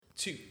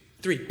2,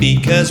 3.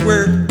 Because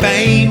we're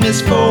famous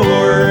for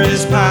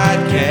this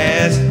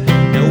podcast.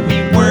 No, we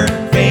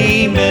weren't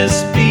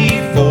famous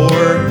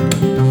before.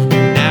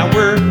 Now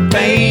we're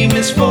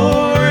famous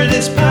for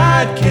this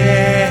podcast.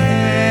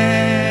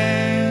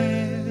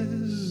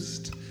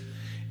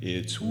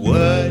 It's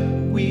what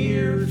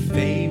we're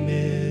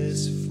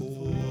famous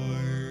for.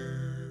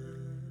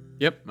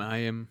 Yep, I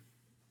am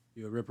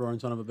You a rip-roaring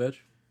son of a bitch?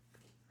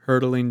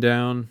 hurtling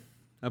down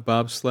a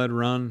bobsled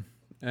run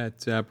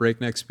at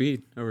breakneck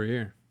speed over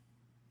here.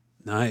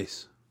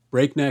 Nice.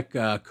 Breakneck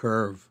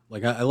curve.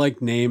 Like, I like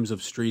names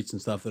of streets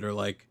and stuff that are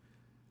like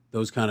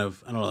those kind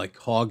of, I don't know, like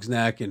Hog's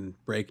Neck and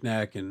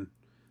Breakneck and,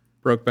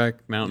 Brokeback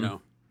you Mountain.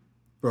 know,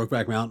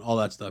 Brokeback Mountain, all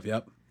that stuff.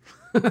 Yep.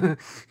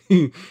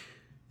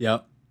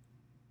 Yep.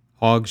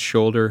 Hog's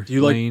Shoulder Do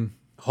you like Lane.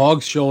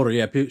 Hog's Shoulder?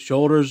 Yeah.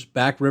 Shoulders,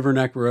 Back River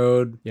Neck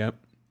Road. Yep.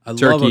 I love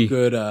Turkey. a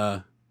good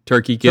Turkey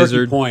Turkey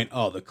Gizzard. Point.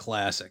 Oh, the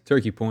classic.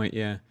 Turkey Point,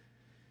 yeah.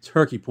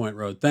 Turkey Point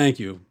Road. Thank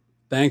you.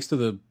 Thanks to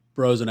the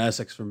bros in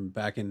Essex from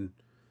back in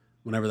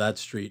whenever that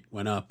street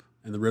went up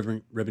and the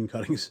ribbon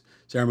cuttings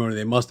ceremony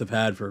they must have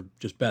had for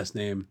just best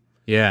name.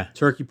 Yeah.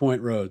 Turkey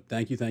Point Road.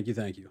 Thank you, thank you,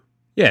 thank you.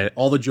 Yeah.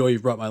 All the joy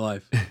you've brought my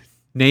life.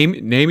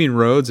 Naming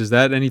roads, is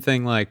that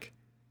anything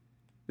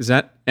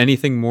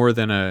more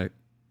than a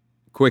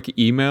quick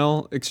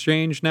email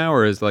exchange now,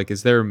 or is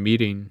there a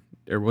meeting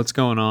or what's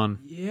going on?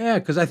 Yeah,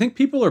 because I think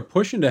people are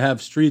pushing to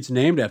have streets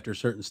named after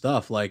certain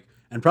stuff,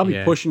 and probably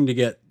Yeah. pushing to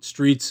get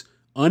streets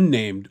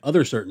unnamed,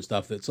 other certain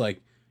stuff that's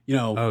like,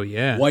 Oh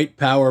yeah. White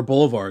Power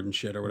Boulevard and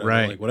shit or whatever.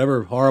 Right. Like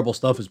whatever horrible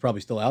stuff is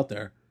probably still out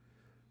there.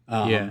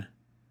 Yeah.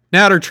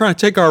 Now they're trying to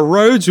take our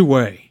roads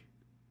away.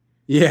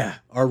 Yeah,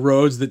 our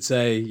roads that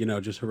say,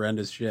 just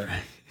horrendous shit.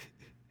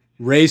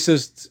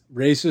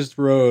 Racist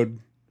road.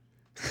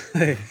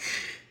 The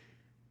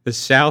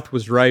South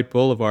was right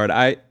Boulevard.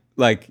 No,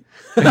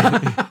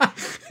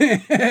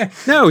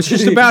 it's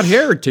just about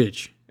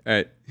heritage.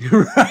 Right.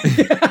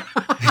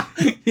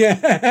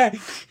 Yeah.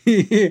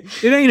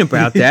 It ain't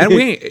about that.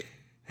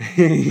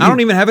 I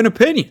don't even have an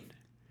opinion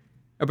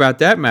about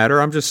that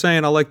matter. I'm just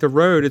saying I like the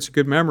road. It's a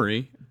good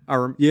memory. I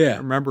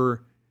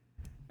remember.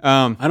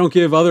 I don't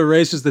give other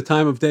races the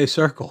time of day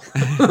circle.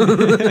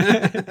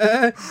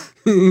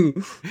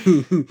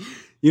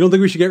 You don't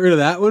think we should get rid of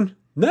that one?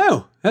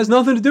 No, has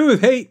nothing to do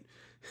with hate.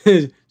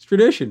 It's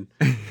tradition.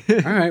 All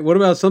right. What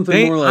about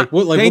something more like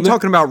what? Like they ain't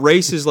talking about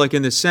races like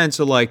in the sense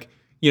of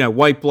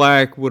white,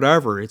 black,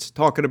 whatever. It's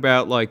talking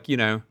about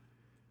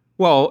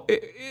well,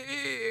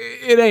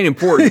 it ain't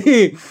important.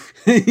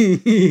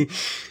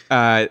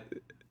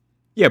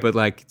 Yeah,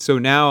 but so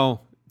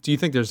now, do you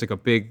think there's a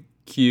big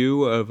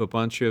queue of a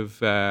bunch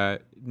of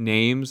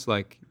names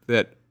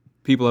that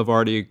people have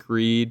already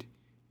agreed?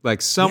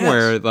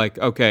 Somewhere, Yes.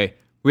 Okay,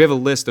 we have a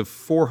list of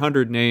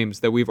 400 names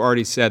that we've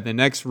already said. The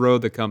next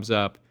road that comes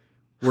up,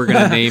 we're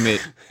gonna name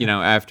it,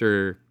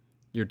 after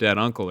your dead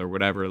uncle or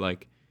whatever.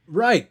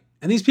 Right.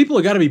 And these people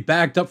have got to be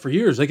backed up for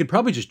years. They could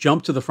probably just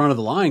jump to the front of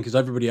the line because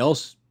everybody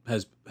else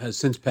has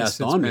since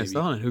passed on. Passed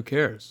on, and who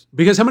cares?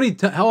 Because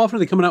how often are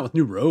they coming out with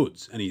new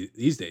roads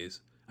these days?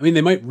 I mean, they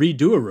might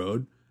redo a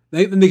road.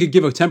 They could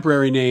give a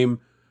temporary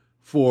name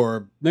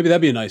for, maybe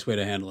that'd be a nice way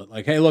to handle it.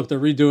 Like, hey, look, they're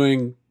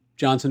redoing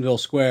Johnsonville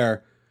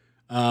Square.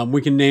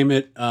 We can name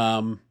it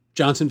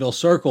Johnsonville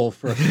Circle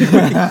for a few weeks.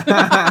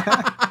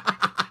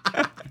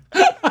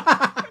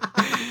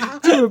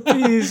 To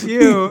appease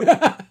you.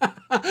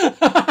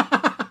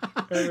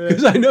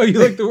 Because I know you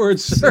like the word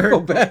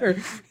circle better.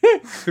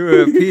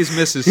 To appease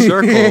Mrs.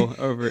 Circle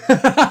over,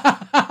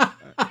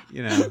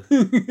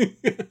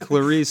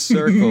 Clarice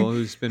Circle,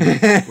 who's been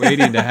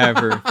waiting to have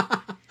her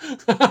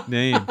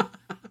name.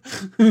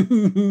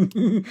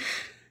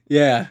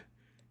 Yeah.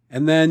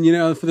 And then,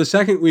 for the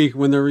second week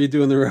when they're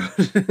redoing the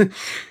road,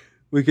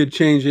 we could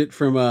change it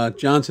from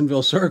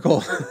Johnsonville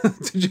Circle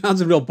to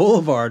Johnsonville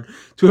Boulevard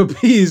to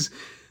appease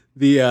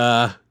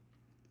the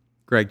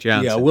Greg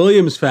Johnson.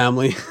 Williams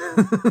family,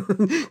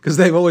 because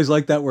they've always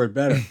liked that word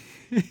better.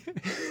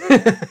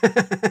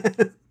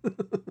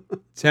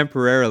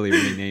 Temporarily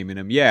renaming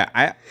him.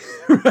 Yeah,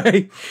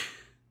 Right.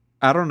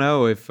 I don't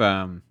know if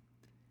are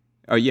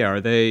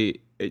they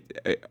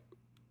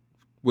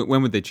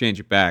when would they change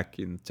it back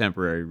in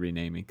temporary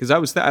renaming? Because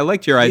I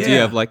liked your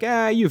idea of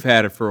you've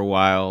had it for a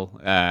while.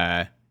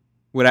 And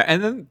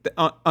then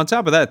on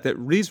top of that,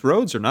 these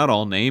roads are not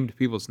all named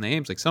people's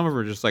names. Some of them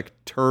are just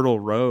Turtle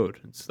Road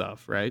and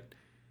stuff, right?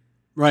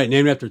 Right,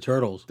 named after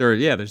turtles.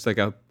 There's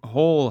a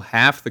whole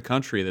half the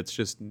country that's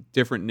just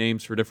different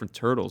names for different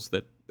turtles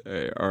that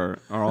are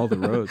all the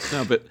roads.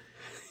 No, but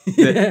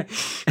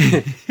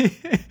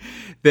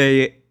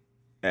they,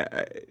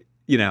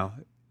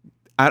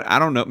 I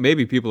don't know.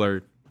 Maybe people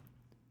are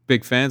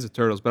big fans of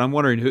turtles, but I'm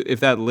wondering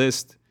if that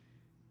list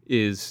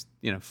is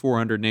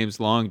 400 names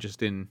long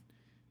just in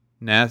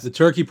The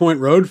Turkey Point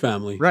Road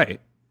family.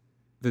 Right.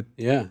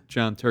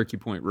 John Turkey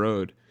Point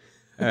Road.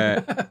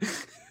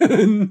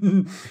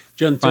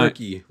 John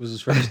Turkey was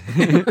his first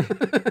name.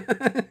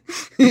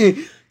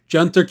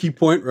 John Turkey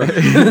Point Road.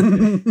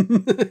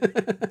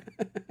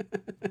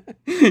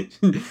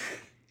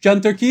 John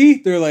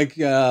Turkey. They're like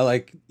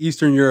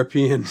Eastern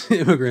European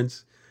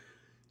immigrants.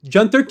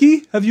 John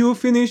Turkey, have you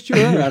finished your?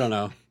 I don't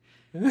know.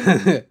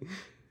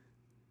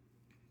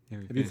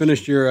 Have you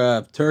finished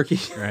your turkey?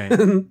 Right.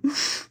 You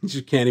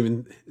just can't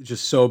even. It's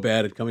just so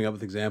bad at coming up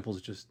with examples.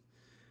 It's just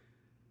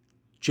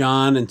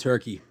John and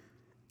Turkey.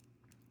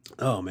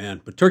 Oh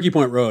man, but Turkey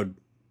Point Road,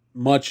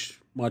 much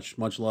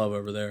love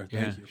over there.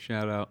 Thank you.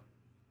 Shout out.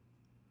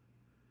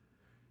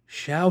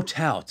 Shout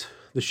out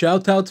the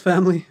Shout Out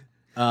family.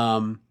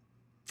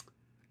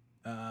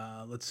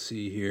 Let's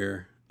see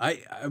here.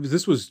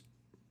 This was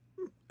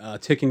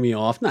ticking me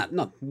off.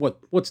 Not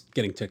what's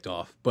getting ticked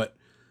off, but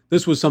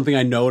this was something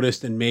I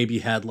noticed and maybe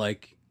had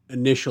like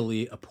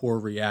initially a poor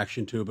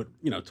reaction to, but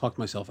talked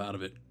myself out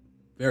of it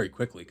very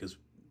quickly because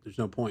there's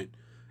no point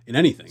in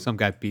anything. Some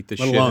guy beat the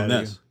let shit alone out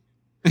this.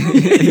 of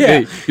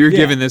you. You're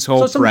giving this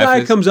whole so some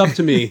preface. guy comes up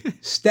to me,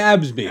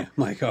 stabs me. I'm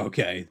like,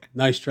 okay,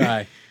 nice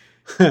try.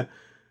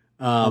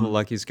 I'm the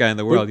luckiest guy in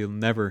the world. You'll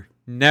never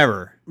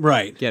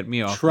Right. get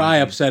me off. Try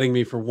upsetting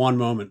me for one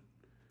moment.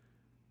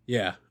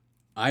 Yeah.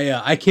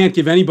 I can't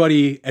give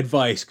anybody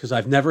advice because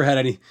I've never had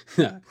any.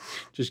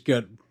 Just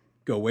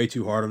go way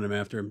too hard on him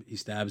after he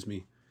stabs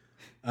me.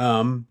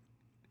 But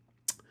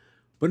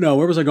no,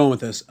 where was I going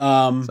with this?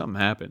 Something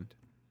happened.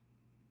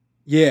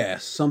 Yeah,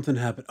 something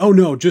happened. Oh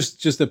no,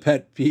 just a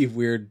pet peeve,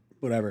 weird,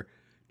 whatever.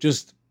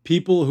 Just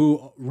people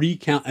who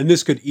recount, and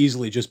this could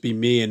easily just be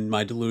me and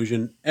my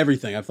delusion,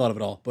 everything. I've thought of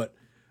it all, but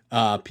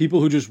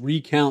people who just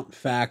recount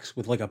facts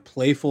with like a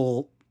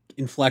playful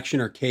inflection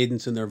or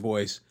cadence in their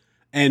voice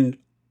and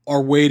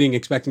are waiting,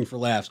 expecting for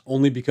laughs,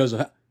 only because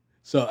of.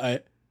 So I,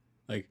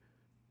 like,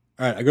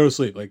 all right, I go to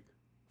sleep. Like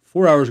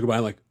 4 hours go by.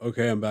 I'm like,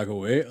 okay, I'm back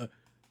awake.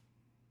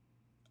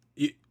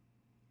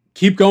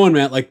 Keep going,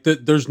 man. Like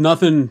there's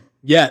nothing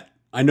yet.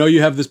 I know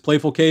you have this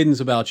playful cadence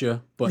about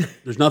you, but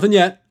there's nothing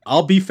yet.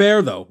 I'll be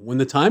fair though. When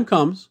the time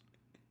comes,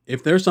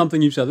 if there's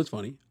something you've said that's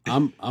funny,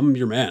 I'm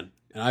your man,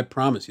 and I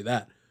promise you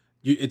that.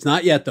 It's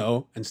not yet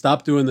though, and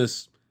stop doing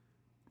this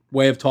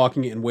way of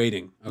talking and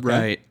waiting. Okay?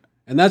 Right.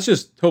 And that's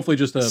just hopefully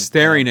just a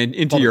staring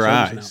into your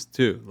eyes now.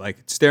 too, like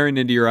staring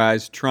into your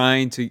eyes,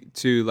 trying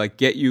to like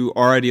get you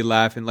already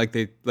laughing. Like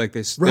they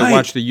Right.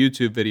 watched a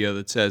YouTube video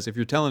that says if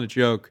you're telling a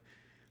joke,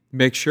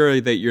 make sure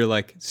that you're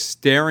like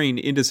staring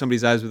into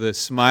somebody's eyes with a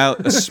smile,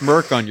 a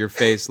smirk on your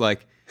face,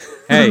 like,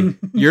 hey,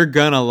 you're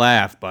gonna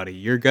laugh, buddy.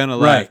 You're gonna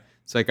laugh. Right.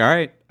 It's like, all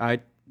right,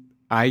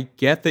 I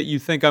get that you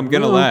think I'm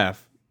gonna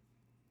laugh.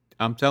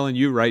 I'm telling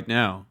you right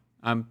now,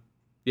 I'm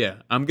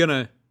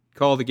gonna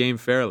call the game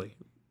fairly.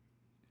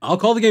 I'll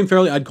call the game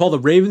fairly. I'd call the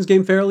Ravens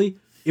game fairly.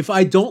 If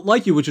I don't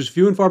like you, which is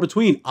few and far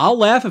between, I'll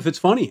laugh if it's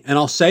funny, and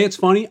I'll say it's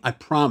funny. I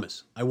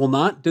promise. I will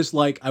not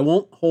dislike. I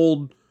won't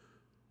hold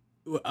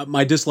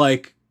my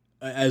dislike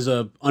as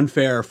a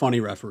unfair funny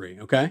referee.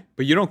 Okay.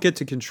 But you don't get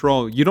to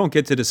control. You don't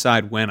get to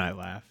decide when I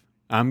laugh.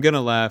 I'm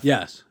gonna laugh.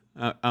 Yes.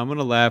 I'm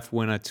gonna laugh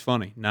when it's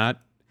funny,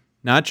 not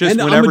just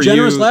And whenever I'm a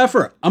generous you.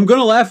 laugher. I'm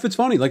gonna laugh if it's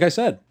funny. Like I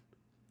said,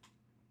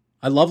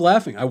 I love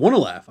laughing. I want to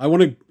laugh.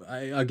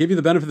 I'll give you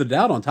the benefit of the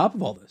doubt on top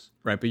of all this.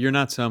 Right, but you're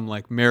not some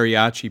like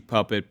mariachi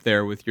puppet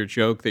there with your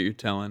joke that you're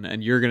telling,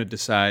 and you're going to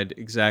decide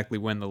exactly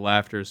when the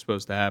laughter is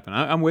supposed to happen.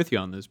 I'm with you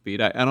on this,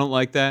 Pete. I don't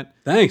like that.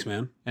 Thanks,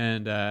 man.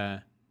 And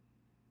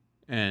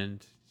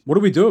What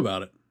do we do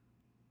about it?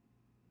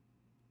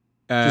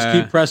 Just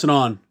keep pressing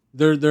on.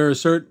 There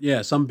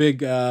are some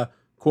big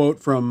quote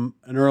from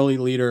an early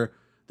leader.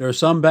 There are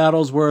some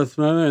battles worth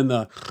in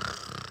the,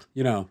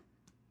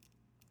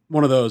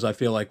 one of those. I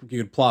feel like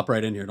you could plop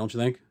right in here, don't you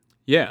think?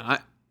 Yeah,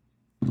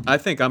 I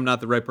think I'm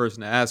not the right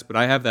person to ask, but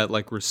I have that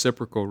like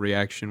reciprocal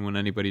reaction when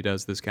anybody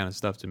does this kind of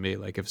stuff to me.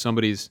 Like if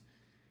somebody's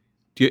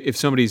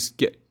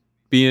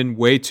being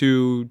way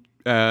too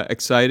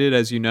excited,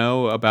 as you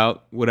know,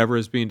 about whatever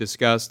is being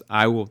discussed,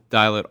 I will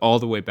dial it all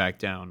the way back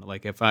down.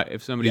 Like if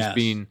somebody's Yes.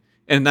 being,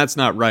 and that's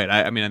not right.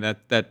 I mean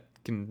that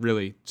can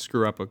really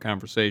screw up a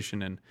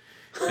conversation and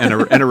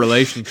a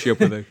relationship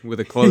with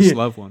a close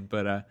loved one.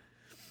 But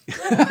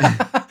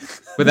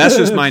that's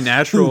just my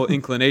natural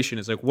inclination.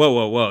 It's like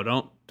whoa,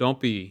 don't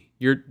be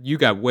you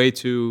got way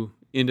too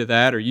into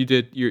that, or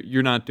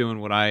you're not doing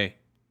what I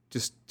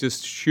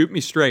just shoot me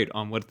straight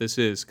on what this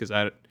is, because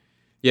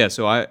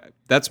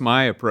that's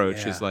my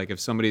approach. Is like if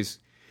somebody's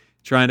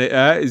trying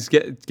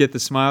to get the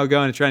smile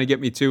going and trying to get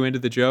me too into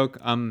the joke,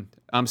 I'm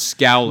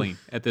scowling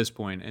at this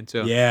point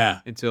until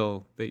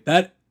they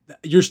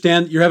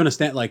you're having a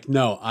stand like,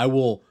 no, I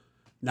will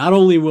not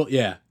only will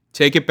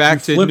take it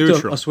back to flipped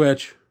neutral. a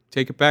switch.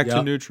 Take it back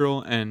to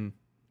neutral, and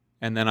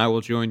then I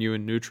will join you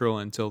in neutral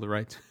until the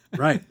right time.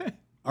 Right.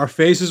 Our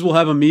faces will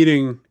have a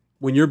meeting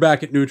when you're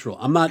back at neutral.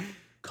 I'm not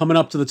coming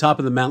up to the top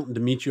of the mountain to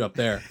meet you up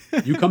there.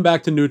 You come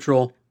back to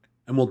neutral,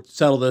 and we'll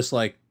settle this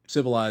like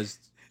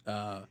civilized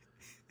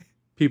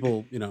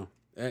people.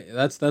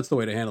 That's the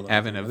way to handle it.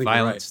 Having a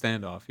violent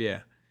standoff.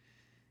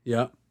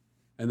 Yeah.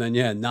 And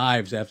then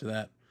knives after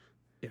that.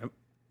 Yep.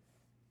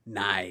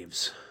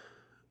 Knives.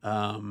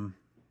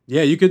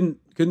 You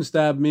couldn't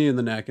stab me in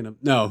the neck.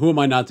 No, who am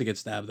I not to get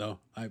stabbed though?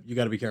 You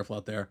got to be careful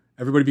out there.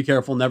 Everybody be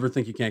careful. Never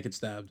think you can't get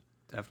stabbed.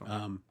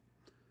 Definitely.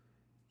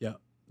 Yeah,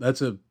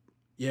 that's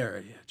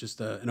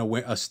just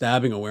a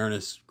stabbing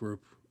awareness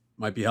group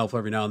might be helpful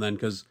every now and then,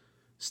 because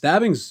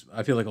stabbings,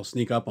 I feel like, will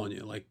sneak up on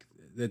you. Like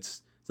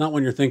it's not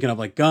when you're thinking of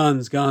like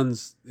guns.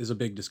 Guns is a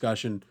big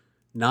discussion.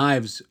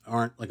 Knives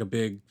aren't like a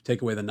big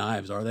take away the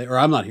knives, are they? Or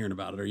I'm not hearing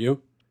about it. Are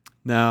you?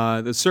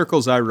 No, the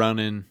circles I run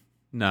in,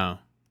 no.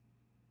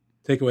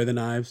 Take away the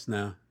knives?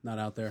 No, not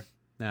out there.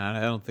 No,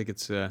 I don't think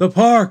it's. The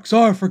parks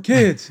are for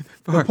kids.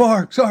 The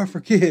parks are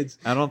for kids.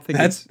 I don't think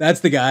that's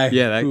the guy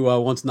who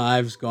wants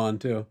knives gone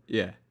too.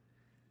 Yeah,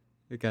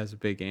 the guy's a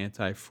big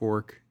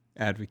anti-fork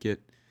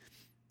advocate.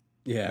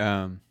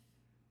 Yeah.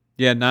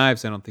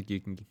 Knives. I don't think you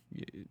can.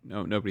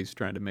 No, nobody's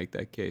trying to make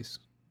that case.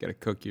 Got to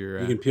cook your.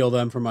 You can peel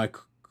them from my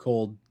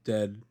cold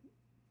dead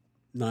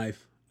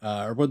knife.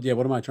 Or what? Yeah.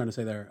 What am I trying to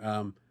say there?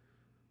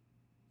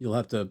 You'll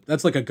have to.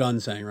 That's like a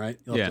gun saying, right?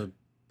 You'll have to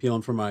peel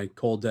them from my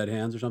cold dead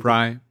hands or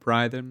something.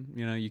 Pry them.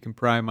 You can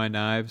pry my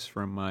knives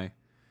from my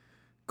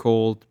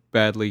cold,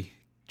 badly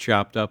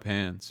chopped up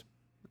hands.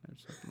 Or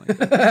something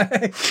like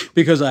that.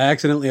 Because I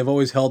accidentally have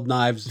always held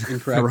knives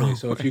incorrectly.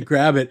 So if you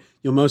grab it,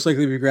 you'll most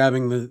likely be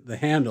grabbing the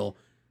handle.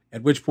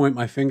 At which point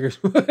my fingers.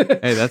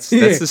 Hey, that's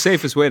the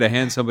safest way to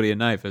hand somebody a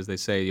knife, as they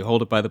say. You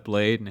hold it by the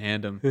blade and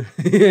hand them.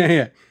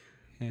 Yeah.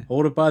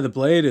 Hold it by the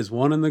blade is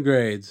one in the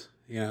grades,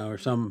 or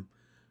some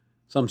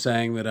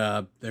saying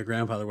that their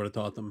grandfather would have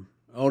taught them.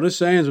 Oh, this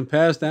saying's been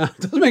passed down.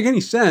 It doesn't make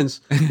any sense,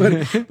 but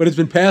it's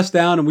been passed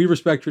down, and we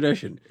respect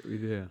tradition.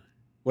 Yeah.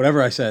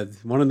 Whatever I said,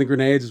 one in the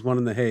grenades is one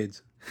in the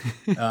Hades.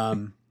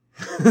 How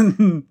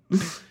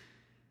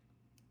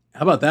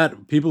about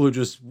that? People who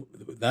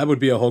that would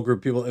be a whole group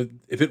of people.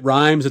 If it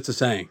rhymes, it's a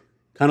saying.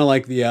 Kind of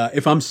like the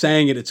if I'm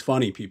saying it, it's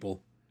funny.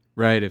 People,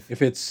 right?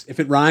 If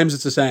it rhymes,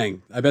 it's a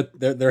saying. I bet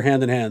they're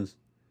hand in hand.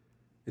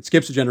 It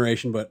skips a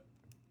generation, but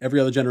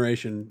every other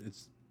generation,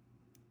 it's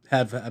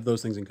have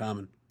those things in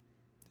common.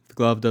 If the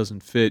glove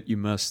doesn't fit, you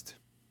must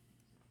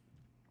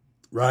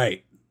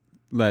right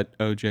let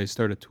OJ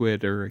start a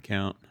Twitter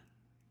account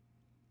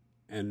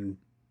and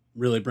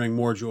really bring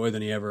more joy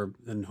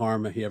than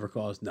harm he ever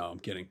caused. No, I'm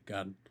kidding.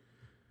 God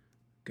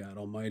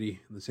Almighty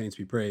and the saints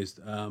be praised.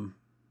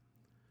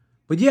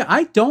 But yeah,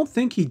 I don't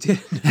think he did.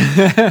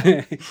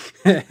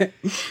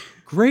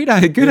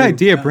 Good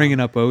idea bringing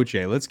up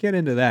OJ. Let's get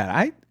into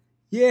that.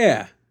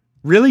 Yeah.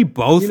 Really,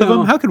 both of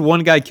them? How could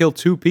one guy kill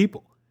two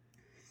people?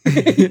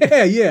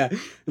 Yeah.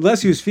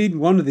 Unless he was feeding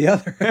one to the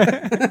other.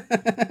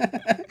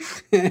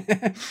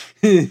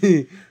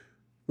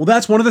 Well,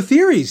 that's one of the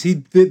theories.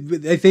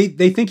 They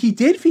think he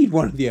did feed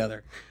one to the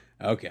other.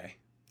 Okay.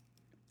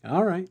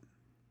 All right.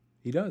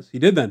 He does. He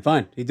did then.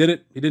 Fine. He did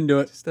it. He didn't do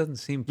it. Just doesn't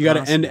seem You got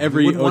to end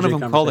every Wouldn't one of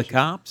them call the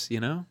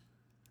conversation. cops,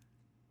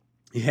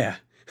 Yeah.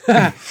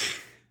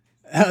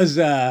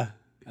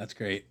 That's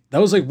great. That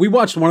was like, we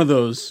watched one of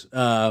those.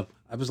 I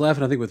was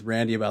laughing, I think, with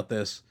Randy about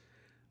this.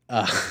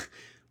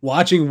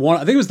 Watching one,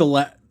 I think it was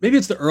maybe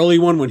it's the early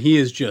one when he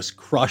is just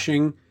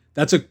crushing.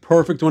 That's a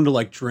perfect one to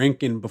like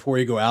drink and before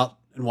you go out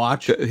and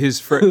watch.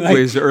 His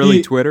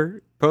early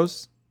Twitter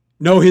posts?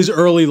 No, his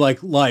early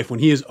life when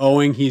he is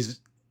owing, he's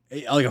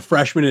like a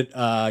freshman at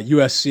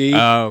USC.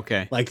 Oh,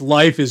 okay. Like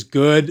life is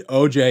good.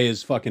 OJ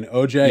is fucking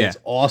OJ. Yeah. It's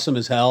awesome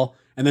as hell.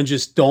 And then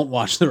just don't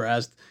watch the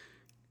rest.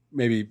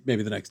 Maybe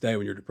the next day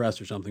when you're depressed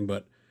or something.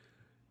 But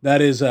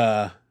that is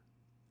a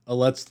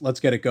let's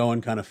get it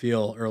going kind of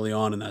feel early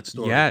on in that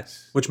story.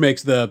 Yes. Which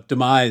makes the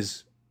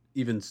demise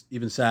even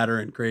sadder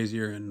and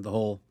crazier and the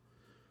whole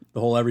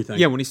everything.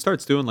 Yeah, when he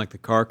starts doing like the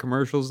car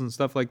commercials and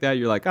stuff like that,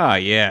 you're like, oh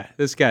yeah,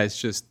 this guy's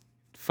just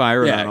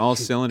firing on all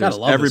cylinders.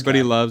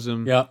 Everybody loves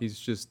him. Yep. He's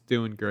just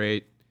doing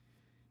great.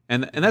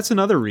 And that's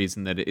another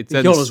reason that it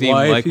doesn't seem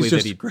likely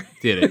that he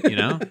did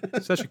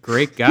it, Such a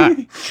great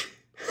guy.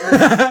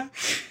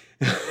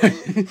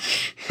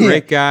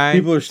 Great guy.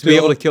 People are to be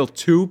able to kill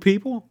two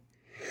people?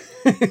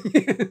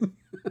 It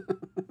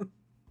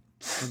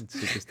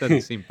just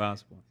doesn't seem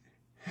possible.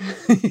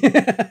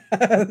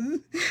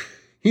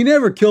 He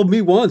never killed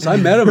me once. I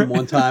met him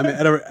one time.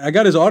 I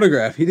got his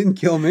autograph. He didn't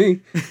kill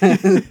me.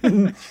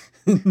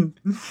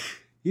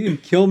 He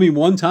didn't kill me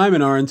one time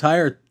in our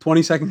entire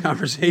 20-second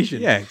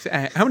conversation. Yeah.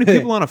 How many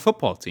people on a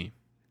football team?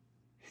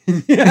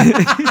 Yeah,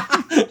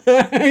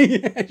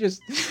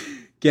 just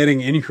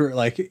getting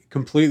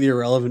completely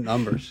irrelevant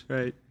numbers.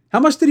 Right. How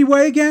much did he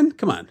weigh again?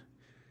 Come on.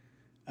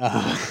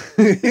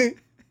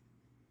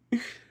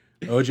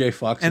 OJ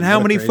Fox. And how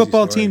many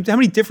football teams? How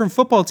many different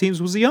football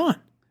teams was he on?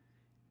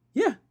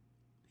 Yeah,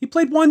 he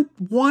played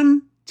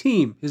one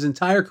team his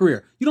entire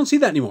career. You don't see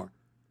that anymore.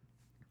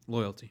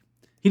 Loyalty.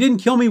 He didn't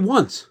kill me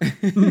once.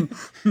 He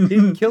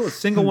didn't kill a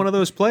single one of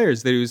those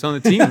players that he was on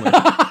the team with.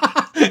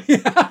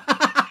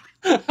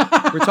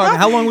 We're talking,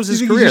 how long was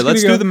his career?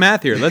 Let's do the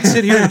math here. Let's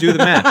sit here and do the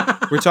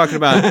math. We're talking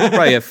about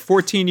probably a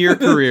 14-year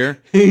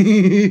career.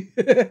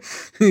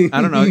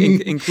 I don't know,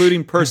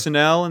 including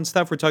personnel and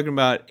stuff. We're talking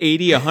about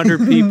 80,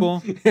 100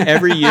 people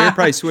every year.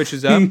 Probably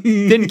switches up.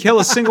 Didn't kill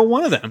a single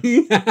one of them.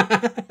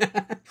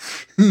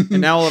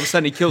 And now all of a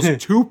sudden he kills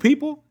two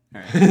people?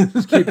 All right,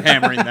 just keep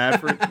hammering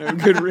that for no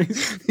good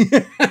reason.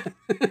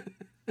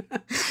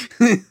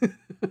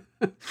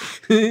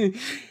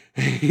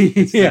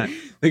 Yeah,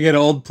 they get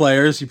old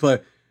players. You play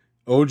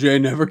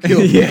OJ never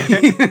killed me.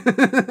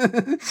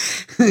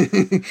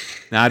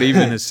 Not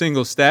even a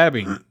single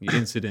stabbing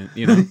incident,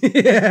 you know?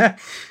 Yeah.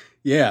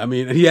 Yeah, I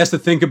mean, he has to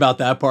think about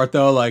that part,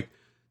 though. Like,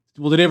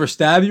 well, did they ever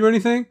stab you or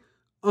anything?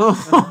 Oh.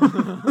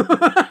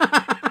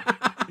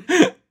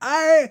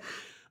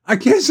 I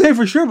can't say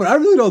for sure, but I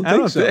really don't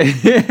think so.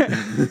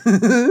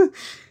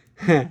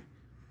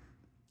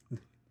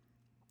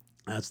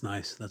 That's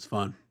nice. That's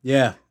fun.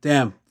 Yeah,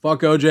 damn.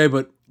 Fuck OJ,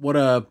 but what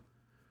a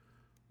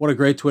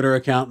great Twitter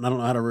account, and I don't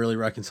know how to really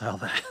reconcile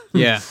that.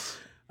 Yeah.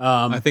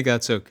 I think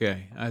that's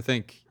okay. I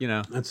think,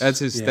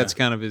 that's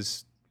kind of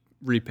his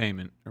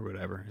repayment or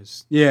whatever.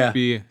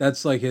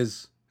 That's like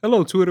his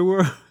hello, Twitter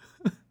world.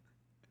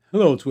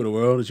 Hello, Twitter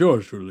world. It's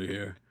yours truly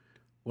here.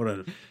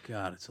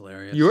 God, it's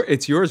hilarious.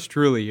 It's yours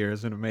truly here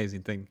is an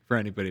amazing thing for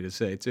anybody to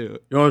say, too.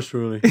 Yours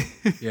truly.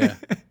 Yeah.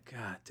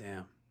 God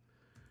damn.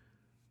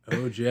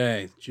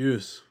 OJ.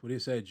 Juice. What do you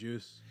say,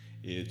 Juice?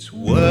 It's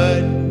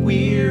what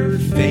we're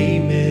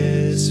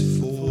famous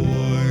for.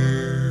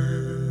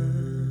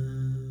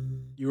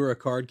 You were a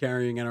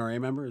card-carrying NRA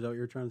member? Is that what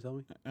you were trying to tell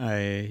me?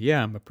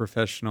 I'm a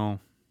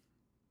professional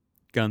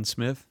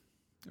gunsmith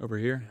over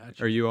here.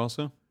 Gotcha. Are you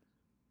also?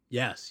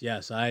 Yes.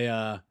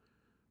 I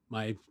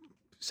my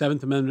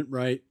Seventh Amendment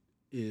right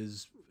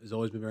has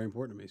always been very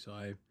important to me. So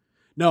I've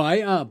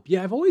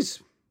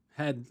always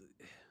had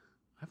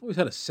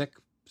a sick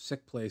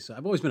place.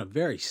 I've always been a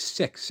very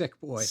sick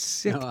boy.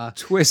 Sick,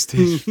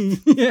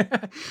 twisted.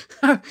 Yeah.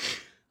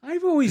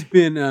 I've always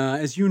been,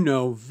 as you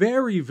know,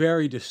 very,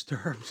 very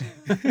disturbed.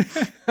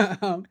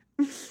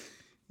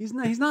 He's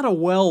not a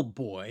well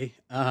boy.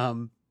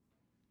 No,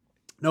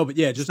 but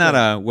yeah, just not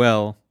a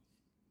well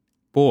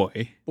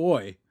boy.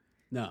 Boy,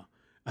 no.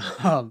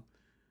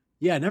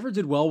 Yeah, I never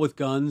did well with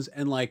guns,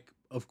 and like,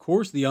 of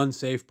course, the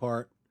unsafe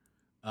part.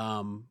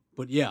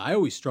 But yeah, I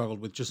always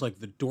struggled with just like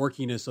the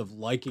dorkiness of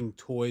liking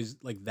toys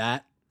like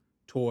that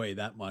toy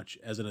that much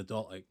as an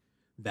adult. Like,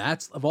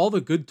 that's of all the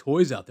good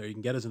toys out there you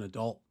can get as an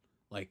adult.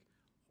 Like,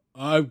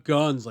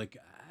 guns. Like,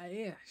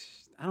 I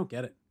don't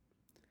get it.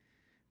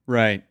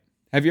 Right.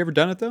 Have you ever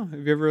done it though? Have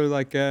you ever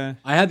like? I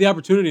had the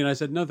opportunity and I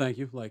said no, thank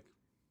you. Like,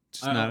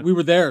 we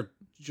were there,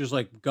 just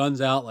like guns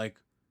out. Like,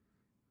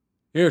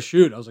 here,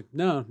 shoot. I was like,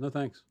 no,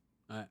 thanks.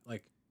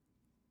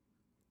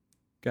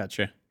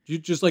 Gotcha. You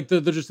just like they're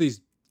just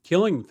these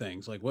killing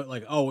things. Like what?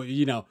 Like, oh,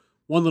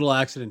 one little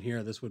accident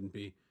here. This wouldn't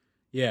be.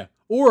 Yeah.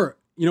 Or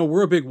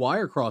we're a big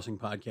wire crossing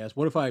podcast.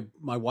 What if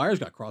my wires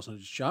got crossed and I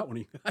just shot one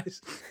of you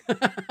guys?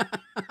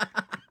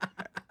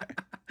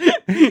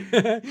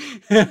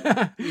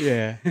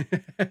 Yeah.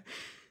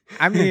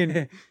 I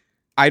mean,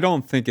 I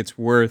don't think it's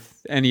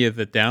worth any of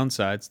the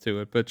downsides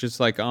to it, but just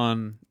like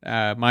on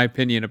my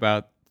opinion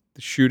about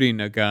shooting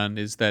a gun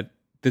is that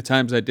the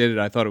times I did it,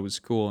 I thought it was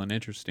cool and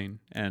interesting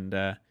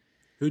and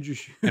who'd you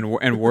shoot?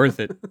 and worth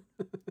it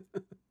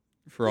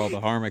for all the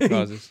harm it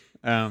causes.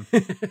 Yeah.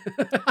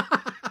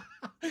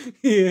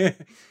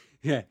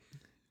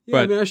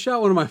 But, I mean, I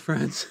shot one of my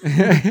friends.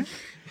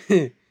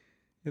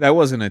 That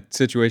wasn't a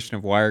situation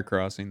of wire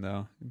crossing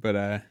though, but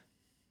that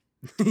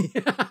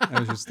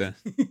was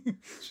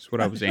just what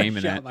I was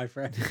aiming at. My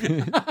friend.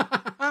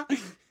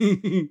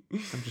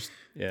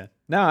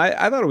 No,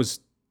 I thought it was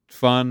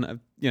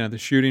fun. The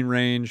shooting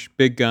range,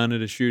 big gun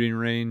at a shooting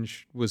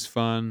range was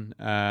fun.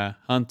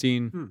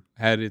 Hunting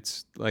had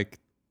its like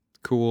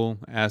cool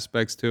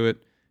aspects to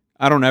it.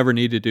 I don't ever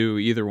need to do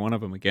either one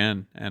of them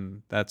again,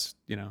 and that's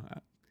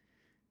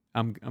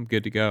I'm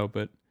good to go.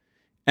 But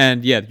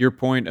your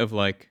point of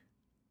like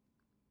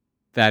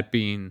that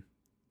being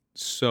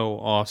so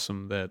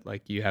awesome that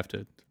like you have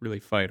to really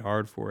fight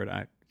hard for it.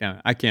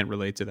 I can't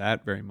relate to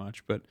that very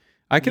much, but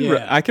I can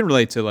I can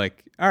relate to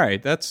like, all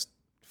right, that's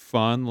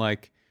fun.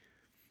 Like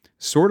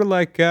sort of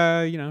like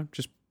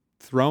just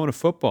throwing a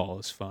football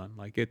is fun.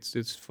 Like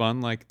it's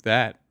fun like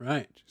that.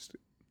 Right. Just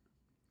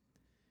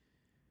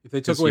if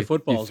they took away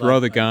footballs, you throw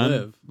the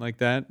gun like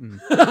that.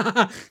 And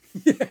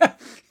yeah.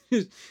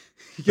 You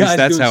guys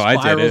that's how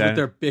I did it with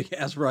their big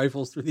ass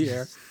rifles through the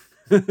air.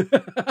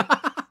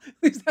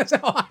 At least that's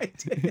how I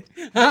did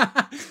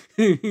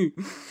it.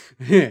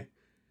 Yeah.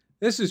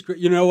 This is great.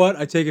 You know what?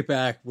 I take it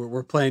back.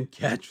 We're playing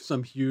catch with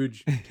some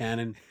huge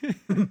cannon.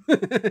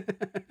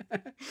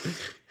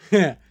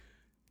 Yeah.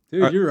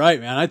 Dude, you're right,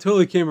 man. I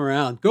totally came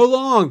around. Go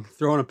long,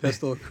 throwing a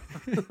pistol.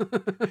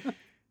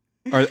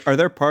 Are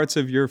there parts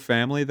of your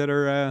family that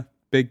are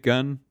big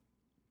gun?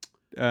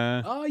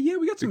 Yeah,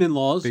 we got some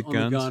in-laws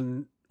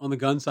on the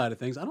gun side of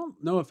things. I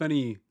don't know if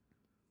any.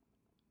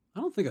 I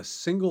don't think a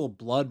single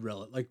blood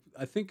relative. Like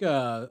I think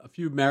a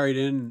few married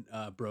in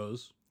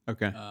bros.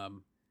 Okay.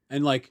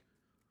 And like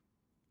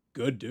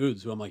good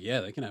dudes who I'm like,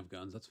 yeah, they can have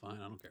guns. That's fine.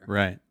 I don't care.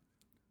 Right.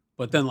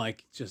 But then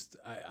like just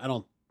I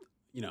don't,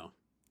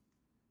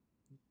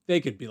 they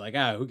could be like,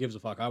 who gives a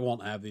fuck? I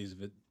won't have these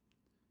if it,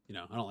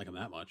 I don't like them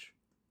that much.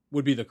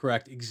 Would be the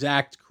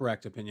exact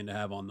correct opinion to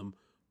have on them.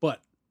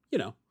 But,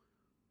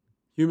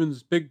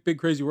 humans, big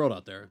crazy world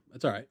out there.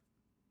 That's all right.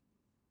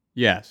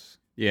 Yes.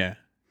 Yeah.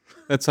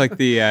 That's like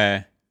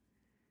the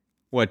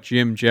what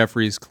Jim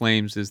Jeffries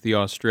claims is the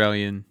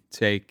Australian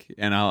take,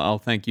 and I'll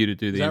thank you to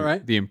do that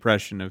right? the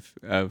impression of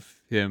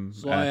him.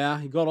 So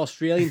you got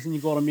Australians and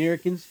you got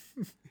Americans.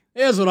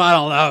 Here's what I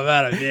don't know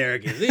about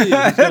Americans. He's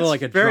got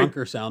like a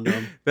drunker sound to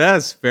him.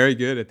 That's very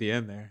good at the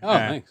end there. Oh,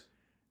 thanks.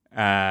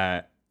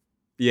 Yeah,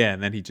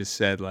 and then he just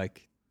said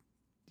like,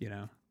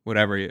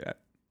 whatever.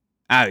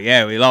 Oh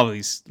yeah, we love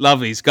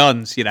these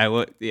guns.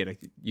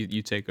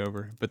 You take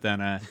over. But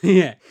then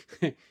yeah.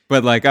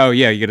 But like, oh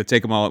yeah, you got to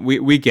take them all.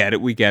 We get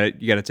it. You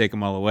got to take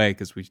them all away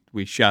because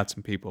we shot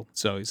some people.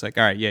 So he's like,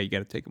 all right, yeah, you got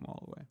to take them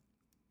all away.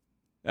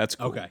 That's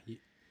cool. Okay.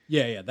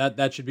 Yeah.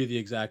 That should be the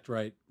exact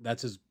right.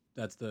 That's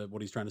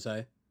what he's trying to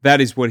say.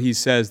 That is what he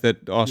says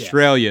that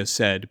Australia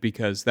said,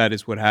 because that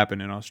is what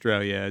happened in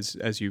Australia,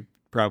 as you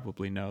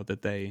probably know,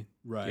 that they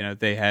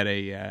they had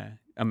a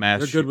mass.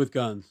 They're good with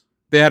guns.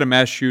 They had a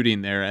mass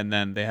shooting there, and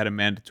then they had a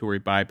mandatory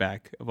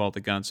buyback of all the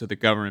guns. So the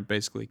government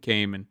basically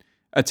came and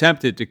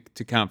attempted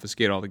to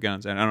confiscate all the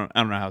guns. And I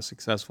don't know how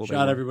successful they were.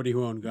 Shot everybody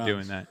who owned guns.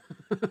 Doing that.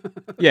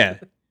 Yeah.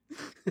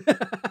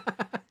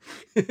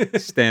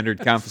 Standard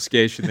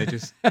confiscation. They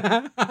just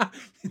have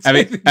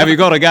you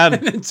got a gun?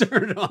 And then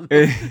turn it on.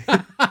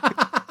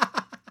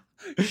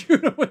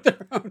 Shoot them with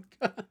their own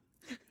gun.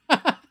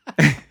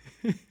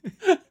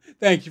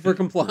 Thank you for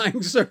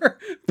complying, sir.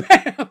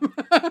 Bam.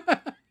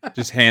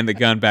 Just hand the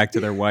gun back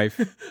to their wife.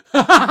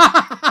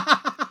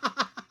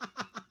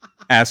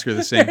 Ask her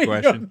the same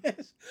question.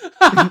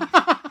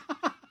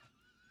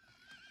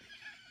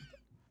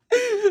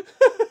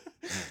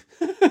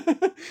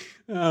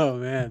 Oh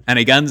man!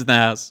 Any guns in the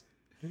house?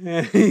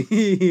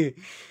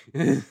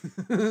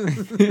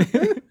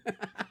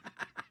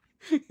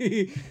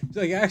 He's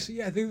like, actually,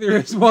 yeah, I think there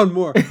is one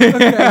more.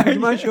 Okay, do you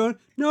mind showing?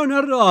 No,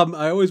 not at all.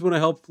 I always want to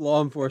help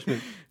law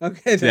enforcement.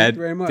 Okay, thank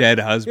you very much. Dead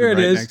husband Here it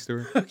right is. next to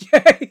her.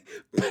 Okay.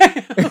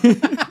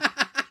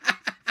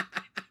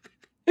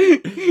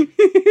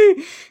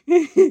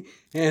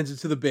 Hands it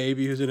to the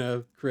baby who's in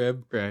a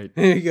crib. Right.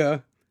 There you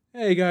go.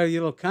 There you go,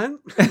 you little cunt.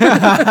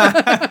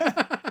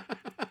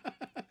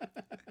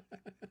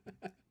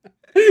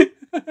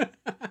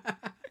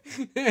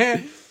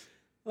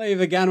 Leave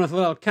the gun with a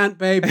little cunt,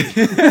 baby.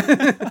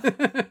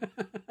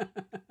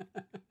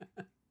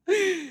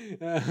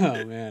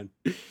 Oh man,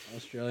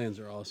 Australians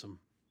are awesome.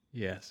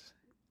 Yes.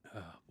 Oh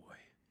boy.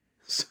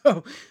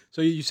 So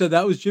you said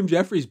that was Jim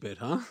Jeffries' bit,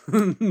 huh?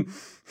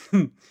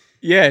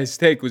 Yeah, his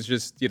take was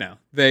just,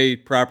 they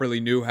properly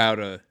knew how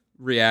to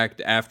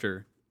react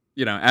after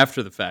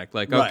the fact.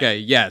 Like, Right. Okay,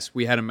 yes,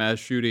 we had a mass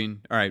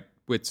shooting. All right,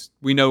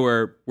 we know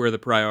where the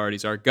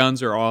priorities are.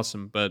 Guns are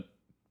awesome, but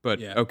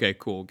Yeah. okay,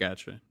 cool,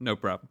 gotcha, no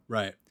problem.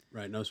 Right,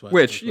 no sweat.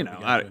 Which no sweat,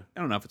 we I gotcha.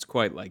 don't know if it's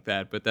quite like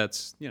that, but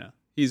that's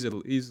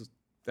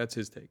that's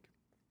his take.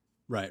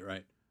 Right.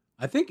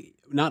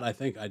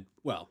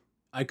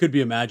 I could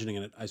be imagining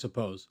it, I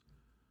suppose.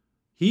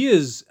 He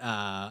was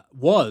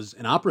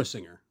an opera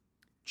singer.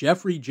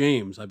 Jeffrey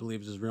James, I believe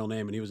is his real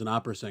name, and he was an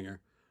opera singer.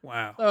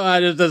 Wow. So I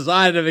just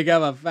decided to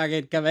become a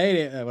fucking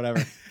comedian,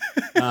 whatever.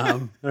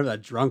 Whatever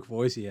that drunk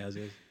voice he has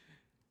is.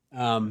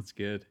 That's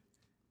good.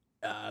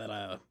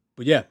 But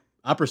yeah,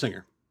 opera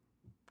singer.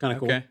 Kind of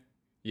cool. Okay.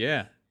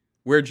 Yeah.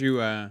 Where'd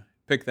you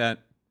pick that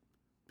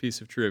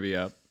piece of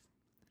trivia up?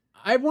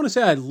 I want to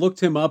say I looked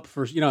him up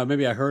for,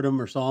 maybe I heard him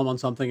or saw him on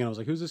something, and I was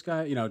like, who's this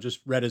guy? Just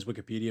read his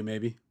Wikipedia,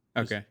 maybe.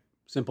 Just Okay.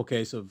 simple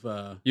case of...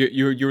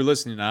 You were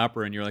listening to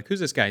opera, and you're like, who's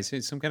this guy? Is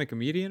he some kind of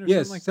comedian or yeah,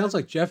 something like sounds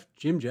that? like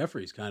Jim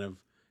Jeffries, kind of.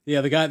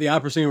 Yeah, the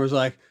opera singer was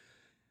like,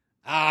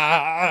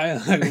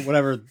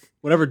 whatever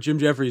Jim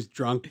Jeffries'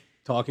 drunk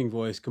talking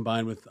voice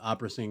combined with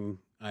opera singing.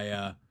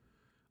 I'd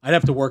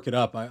have to work it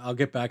up. I'll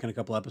get back in a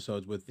couple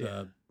episodes with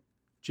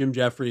Jim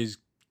Jeffries'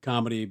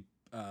 comedy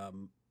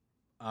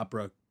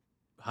opera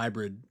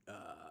hybrid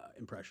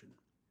impression.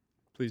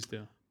 Please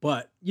do.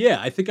 But yeah,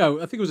 I think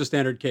it was a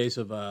standard case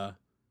of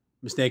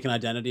mistaken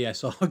identity. I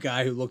saw a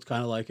guy who looked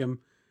kind of like him,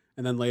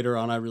 and then later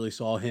on, I really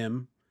saw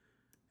him.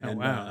 Oh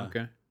wow!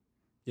 Okay.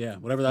 Yeah,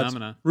 whatever that's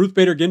Phenomena. Ruth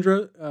Bader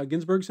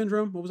Ginsburg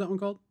syndrome. What was that one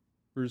called?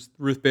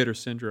 Ruth Bader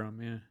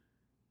syndrome. Yeah.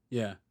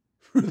 Yeah,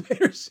 Ruth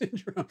Bader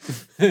syndrome.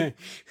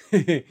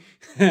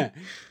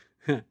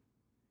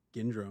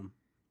 Gindrome.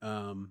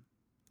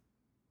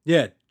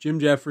 Yeah, Jim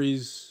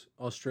Jeffries,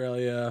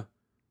 Australia.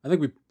 I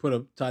think we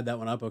tied that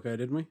one up. Okay,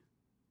 didn't we?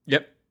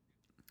 Yep.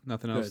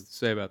 Nothing else Good. to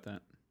say about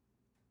that.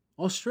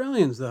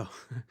 Australians, though.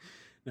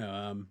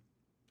 No.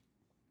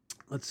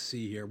 Let's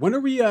see here. When are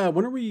we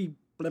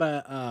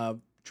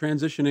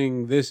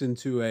transitioning this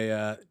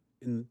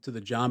into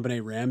the John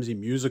Benet Ramsey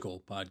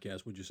musical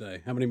podcast? Would you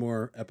say? How many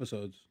more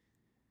episodes?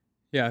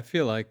 Yeah, I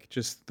feel like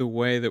just the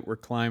way that we're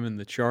climbing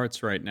the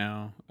charts right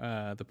now,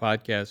 the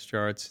podcast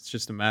charts, it's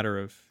just a matter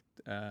of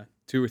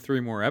 2 or 3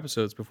 more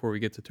episodes before we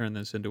get to turn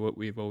this into what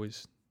we've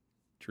always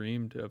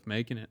dreamed of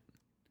making it.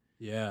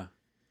 Yeah,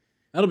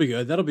 that'll be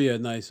good. That'll be a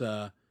nice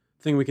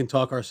thing we can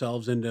talk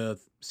ourselves into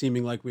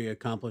seeming like we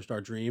accomplished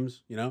our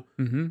dreams.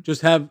 Mm-hmm.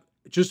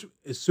 Just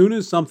as soon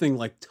as something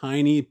like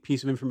tiny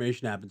piece of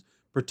information happens,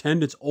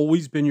 Pretend it's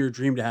always been your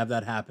dream to have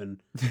that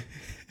happen.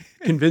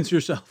 Convince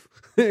yourself.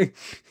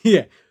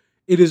 Yeah.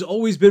 It has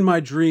always been my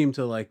dream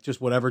to like just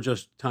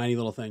tiny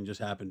little thing just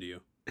happened to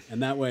you.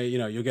 And that way,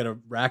 you'll get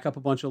rack up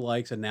a bunch of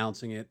likes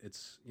announcing it.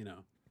 It's,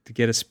 To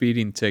get a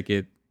speeding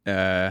ticket,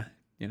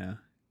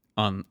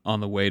 on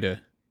the way to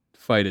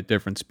fight a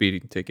different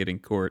speeding ticket in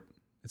court.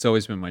 It's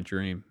always been my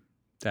dream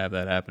to have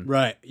that happen.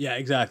 Right. Yeah,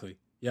 exactly.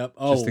 Yep.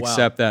 Oh, just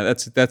accept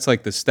that. That's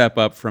like the step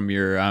up from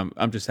your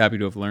I'm just happy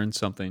to have learned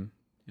something,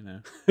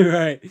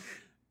 Right.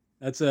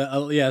 That's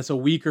it's a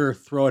weaker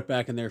throw it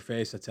back in their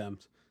face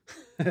attempt.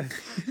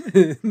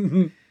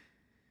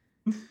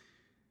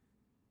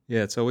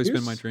 Yeah, it's always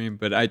been my dream.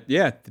 But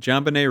the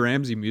John Benet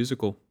Ramsey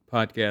musical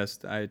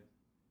podcast.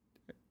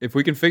 If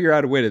we can figure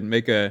out a way to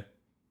make a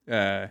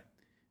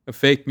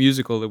fake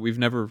musical that we've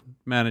never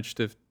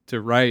managed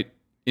to write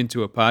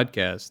into a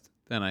podcast,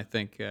 then I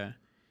think.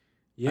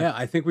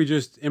 I think we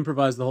just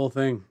improvised the whole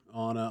thing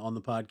on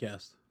the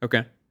podcast.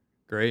 Okay,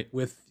 great.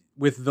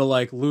 With the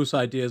like loose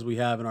ideas we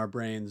have in our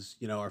brains,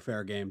 are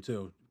fair game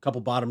too. A couple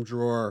bottom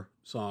drawer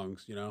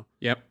songs,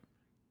 Yep.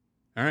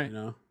 All right.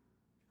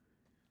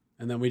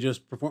 And then we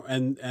just perform,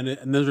 and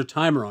there's a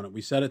timer on it.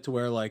 We set it to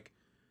where like,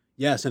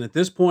 yes, and at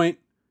this point,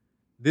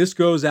 this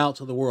goes out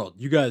to the world.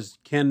 You guys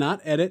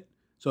cannot edit.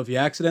 So if you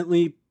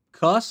accidentally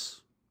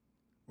cuss,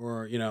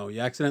 or you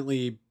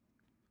accidentally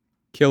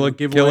give away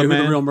who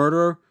the real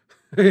murderer,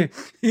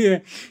 yeah.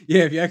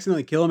 If you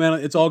accidentally kill a man,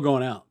 it's all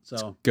going out.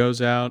 So it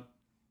goes out.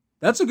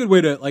 That's a good way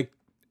to like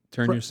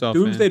turn yourself.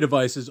 Doomsday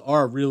devices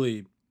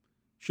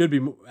should be.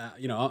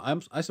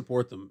 I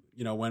support them.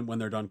 When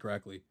they're done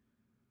correctly.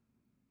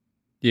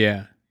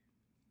 Yeah.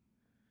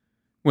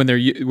 When they're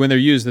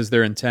used as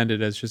they're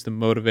intended as just a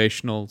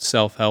motivational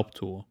self-help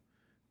tool,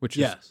 which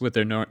is what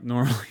they're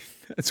normally.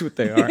 That's what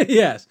they are.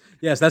 Yes,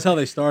 that's how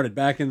they started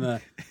back in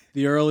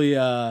the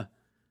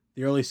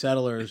early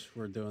settlers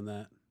were doing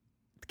that.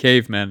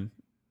 Cavemen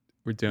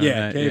were doing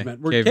that.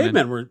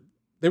 Cavemen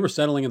were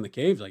settling in the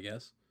caves, I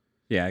guess.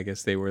 Yeah, I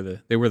guess they were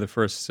the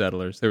first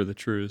settlers. They were the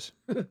trues.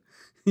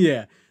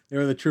 Yeah, they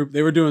were the true.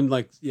 They were doing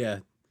like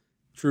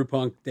true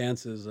punk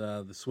dances,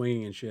 the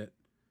swinging and shit.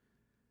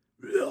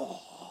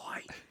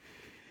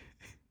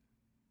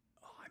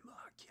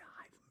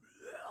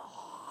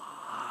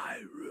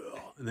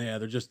 And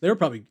they were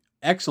probably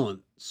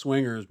excellent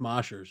swingers,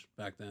 moshers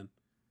back then.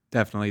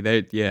 Definitely,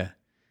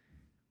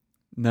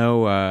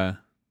 No.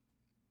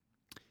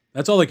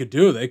 That's all they could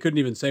do. They couldn't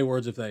even say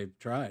words if they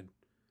tried.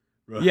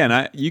 Right. Yeah,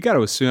 and you got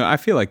to assume. I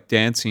feel like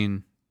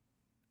dancing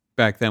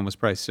back then was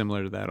probably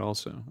similar to that.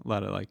 Also, a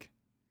lot of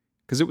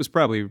because it was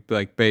probably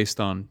like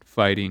based on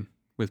fighting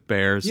with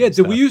bears. Yeah.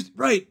 Did we used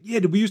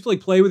to like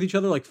play with each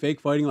other like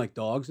fake fighting like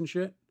dogs and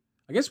shit?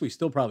 I guess we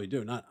still probably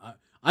do.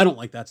 I don't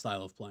like that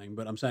style of playing,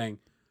 but I'm saying,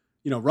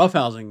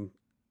 roughhousing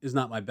is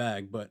not my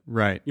bag. But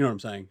right, you know what I'm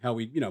saying? How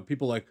we,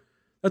 people like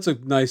that's a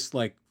nice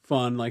like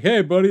fun like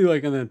hey buddy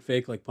like and then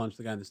fake like punch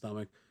the guy in the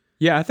stomach.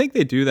 Yeah, I think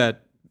they do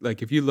that.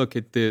 Like if you look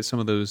at some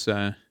of those,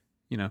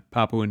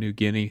 Papua New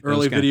Guinea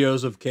early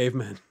videos of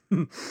cavemen.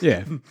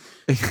 Yeah.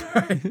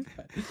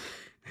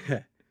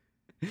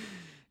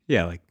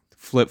 Yeah, like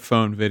flip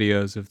phone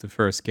videos of the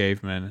first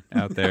cavemen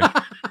out there.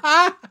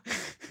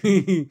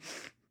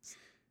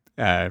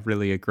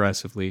 Really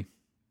aggressively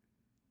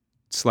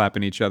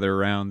slapping each other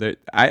around.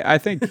 I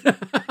think.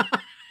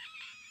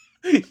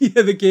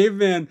 Yeah, the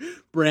caveman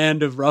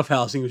brand of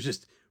roughhousing was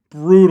just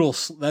brutal.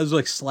 That was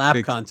like slap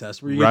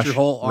contest where you get your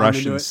whole arm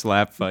Russian into it.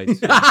 Slap fights.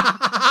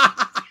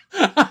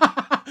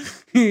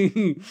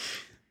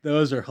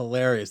 Those are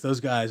hilarious. Those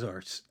guys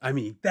are. I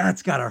mean,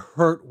 that's gotta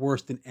hurt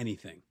worse than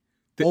anything.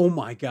 Oh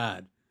my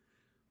god,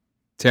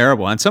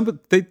 terrible. And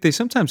they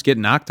sometimes get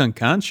knocked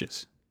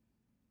unconscious.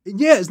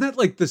 Yeah, isn't that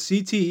like the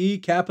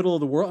CTE capital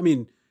of the world? I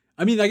mean,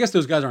 I guess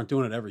those guys aren't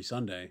doing it every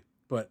Sunday,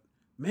 but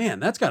man,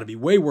 that's got to be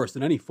way worse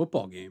than any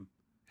football game.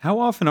 How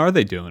often are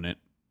they doing it?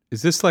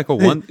 Is this like a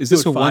one? Is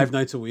this a 5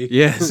 nights a week?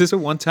 Yeah, is this a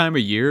one time a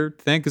year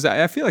thing? Because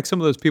I feel like some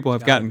of those people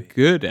have gotten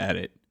good at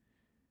it.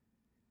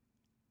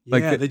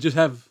 Like they just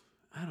have.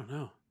 I don't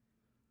know.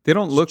 They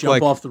don't look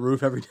jump off the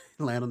roof every day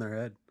and land on their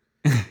head.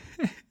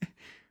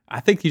 I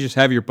think you just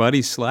have your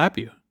buddies slap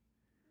you.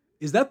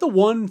 Is that the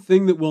one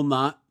thing that will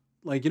not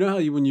like? You know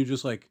how when you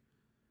just like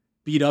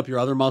beat up your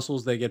other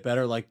muscles, they get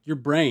better. Like your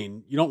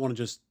brain, you don't want to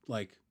just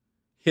like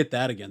hit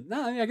that again.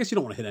 No, I guess you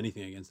don't want to hit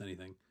anything against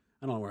anything.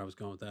 I don't know where I was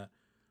going with that.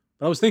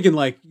 But I was thinking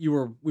like we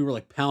were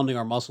like pounding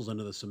our muscles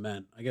into the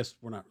cement. I guess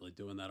we're not really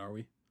doing that, are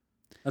we?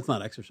 That's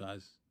not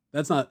exercise.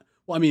 That's not.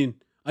 Well, I mean,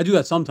 I do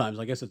that sometimes.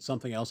 I guess it's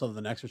something else other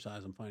than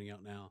exercise. I'm finding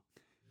out now.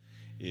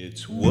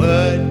 It's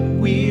what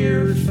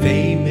we're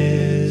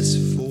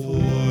famous for.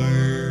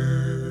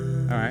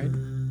 All right.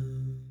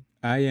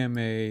 I am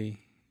a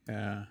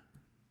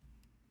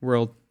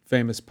world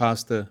famous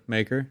pasta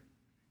maker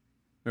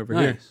over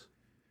here.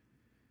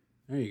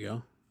 There you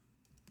go.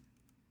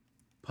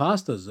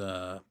 Pasta's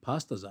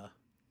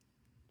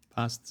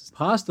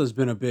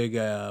been a big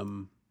I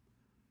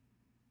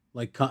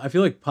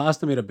feel like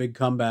pasta made a big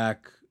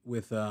comeback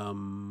with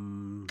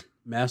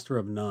Master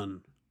of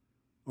None.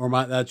 or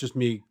that's just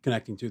me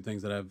connecting two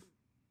things that have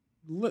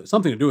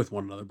something to do with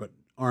one another, but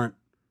aren't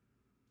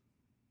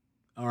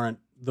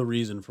the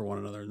reason for one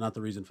another, not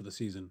the reason for the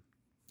season.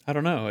 I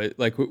don't know.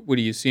 Like, what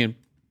are you seeing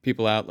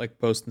people out like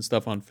posting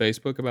stuff on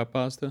Facebook about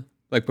pasta?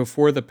 Like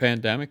before the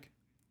pandemic?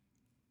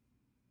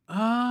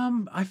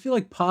 I feel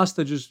like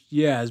pasta just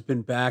has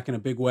been back in a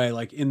big way,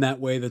 like in that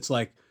way that's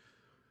like,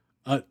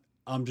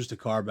 I'm just a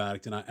carb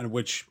addict, and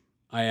which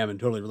I am and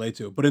totally relate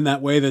to, but in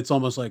that way that's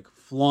almost like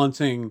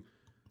flaunting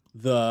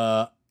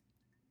the,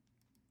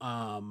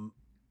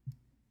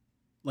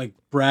 like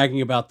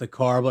bragging about the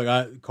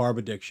carb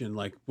addiction,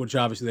 like which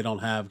obviously they don't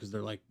have because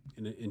they're like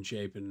in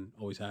shape and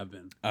always have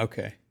been.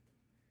 Okay.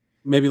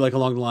 Maybe like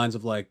along the lines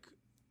of like,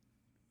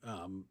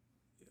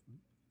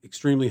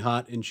 extremely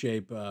hot in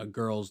shape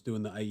girls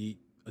doing the I eat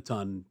a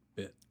ton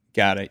bit.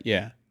 Got it.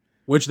 Yeah.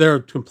 Which they're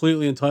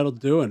completely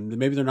entitled to do, and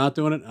maybe they're not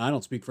doing it. I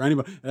don't speak for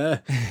anybody.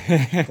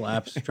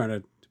 Collapse, trying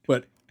to,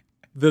 but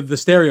the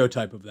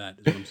stereotype of that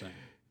is what I'm saying.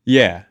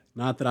 Yeah.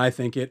 Not that I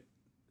think it.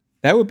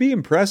 That would be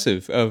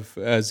impressive of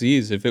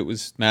Aziz if it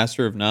was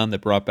Master of None that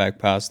brought back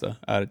pasta.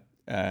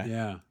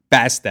 Yeah.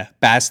 Pasta,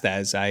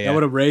 as I. That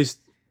would have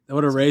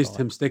raised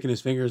him sticking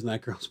his fingers in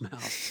that girl's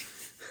mouth.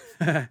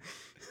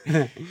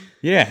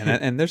 Yeah,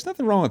 and there's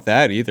nothing wrong with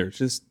that either. It's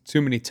just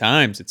too many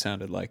times it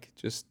sounded like.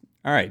 Just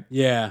all right.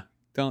 Yeah.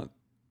 Don't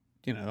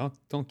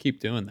keep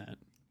doing that.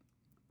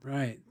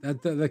 Right.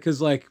 That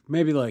because like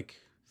maybe like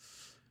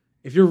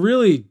if you're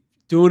really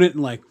doing it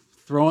and like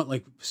throwing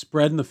like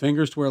spreading the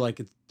fingers to where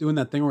like it's doing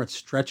that thing where it's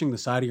stretching the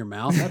side of your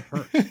mouth, that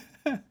hurts.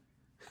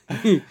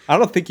 I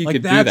don't think you Like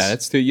could do that.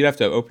 It's too. You'd have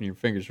to open your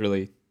fingers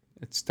really.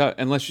 It's tough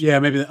unless. Yeah,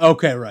 maybe.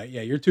 Okay, right.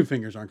 Yeah, your two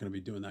fingers aren't going to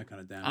be doing that kind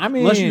of damage. I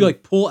mean, unless you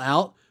like pull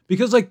out,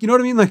 because like you know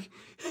what I mean. Like,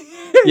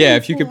 yeah,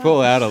 if you could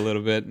pull out a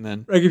little bit and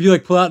then. Like if you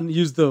like pull out and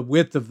use the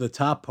width of the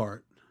top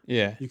part.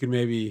 Yeah, you can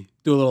maybe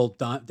do a little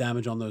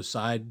damage on those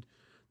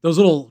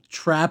little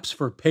traps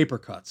for paper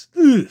cuts.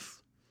 Ugh.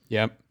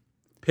 Yep.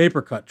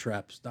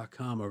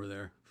 Papercuttraps.com over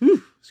there.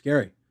 Whew,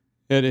 scary.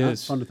 It Not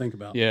is fun to think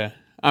about. Yeah.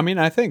 I mean,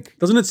 I think.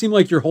 Doesn't it seem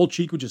like your whole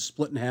cheek would just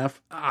split in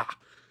half? Ah.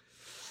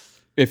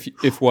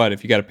 If what?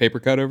 If you got a paper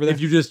cut over there?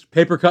 If you just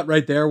paper cut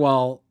right there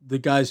while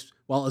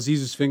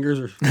Aziz's fingers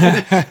are.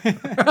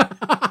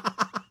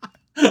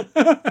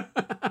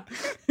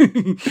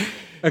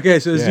 Okay,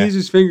 so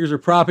Aziz's fingers are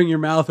propping your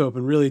mouth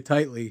open really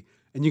tightly,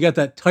 and you got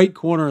that tight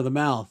corner of the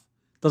mouth.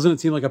 Doesn't it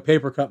seem like a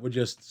paper cut would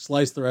just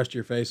slice the rest of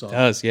your face off? It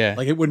does, yeah.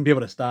 Like it wouldn't be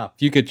able to stop.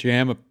 If you could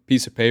jam a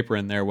piece of paper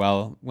in there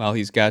while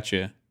he's got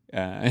you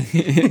in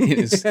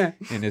his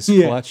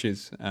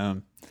clutches,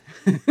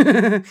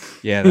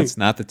 that's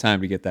not the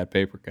time to get that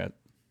paper cut.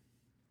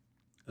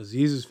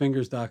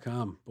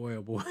 Aziz'sFingers.com. Boy,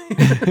 oh boy.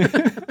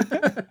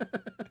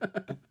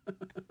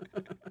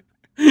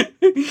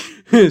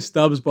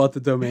 Stubbs bought the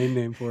domain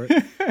name for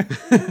it.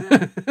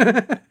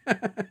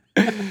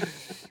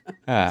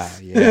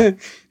 Yeah.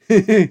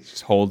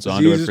 Just holds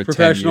on to it for 10 years.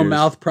 Professional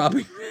mouth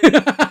propping.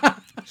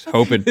 Just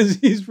hoping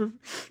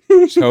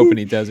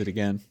he does it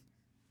again.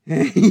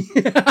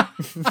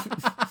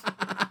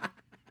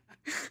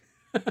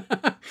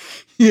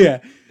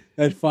 Yeah.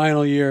 That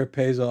final year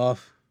pays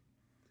off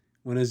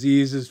when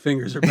Aziz's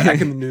fingers are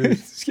back in the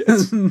news.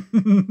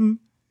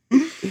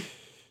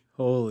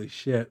 Holy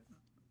shit.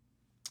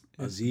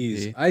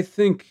 Aziz. I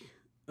think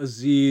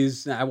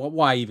Aziz.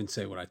 Why even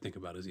say what I think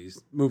about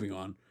Aziz? Moving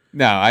on.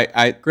 No,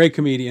 I great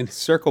comedian.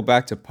 Circle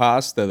back to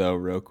pasta though,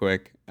 real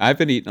quick. I've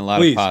been eating a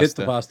lot of pasta. Please hit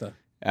the pasta.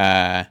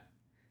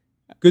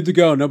 Good to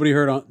go. Nobody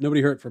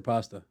hurt for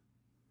pasta.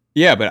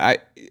 Yeah, but I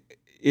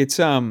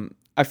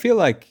feel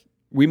like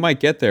we might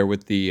get there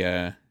with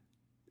the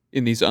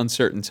in these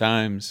uncertain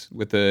times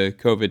with the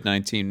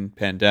COVID-19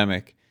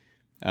 pandemic.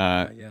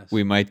 Yes.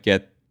 We might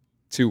get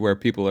to where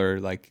people are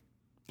like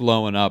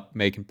blowing up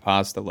making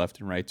pasta left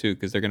and right too,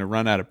 because they're going to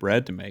run out of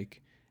bread to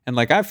make. And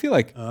like I feel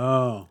like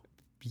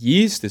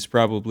yeast is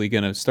probably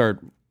going to start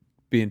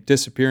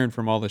disappearing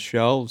from all the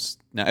shelves.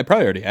 Now, it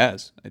probably already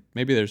has.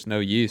 Maybe there's no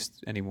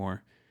yeast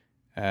anymore.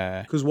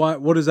 Because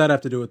what does that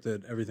have to do with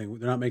everything?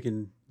 They're not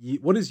making.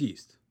 What is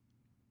yeast?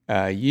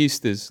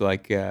 Yeast is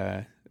like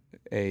a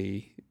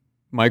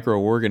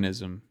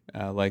microorganism,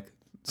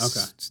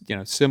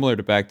 similar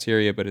to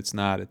bacteria, but it's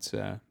not. It's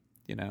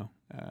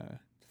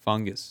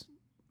fungus.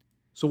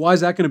 So why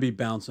is that going to be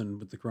bouncing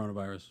with the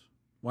coronavirus?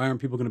 Why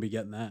aren't people going to be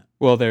getting that?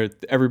 Well,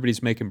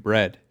 everybody's making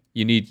bread.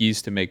 You need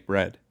yeast to make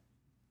bread.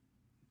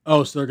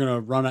 Oh, so they're going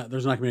to run out.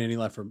 There's not going to be any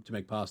left to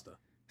make pasta.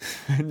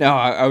 No,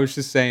 I was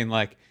just saying,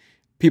 like,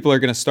 people are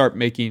going to start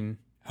making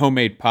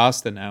homemade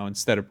pasta now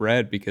instead of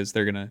bread because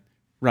they're going to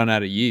run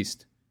out of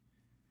yeast.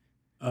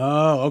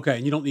 Oh, okay.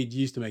 And you don't need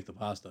yeast to make the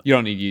pasta. You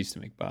don't need yeast to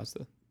make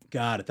pasta.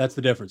 Got it. That's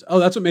the difference. Oh,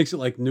 that's what makes it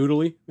like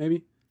noodly,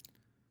 maybe?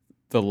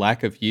 The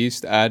lack of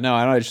yeast? No,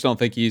 I just don't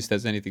think yeast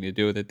has anything to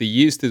do with it. The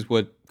yeast is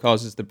what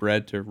causes the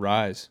bread to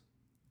rise.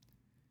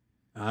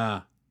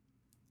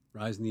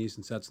 Rise in the east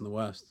and sets in the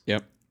west.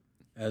 Yep.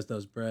 As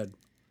does bread.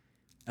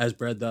 As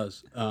bread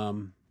does.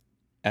 How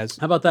How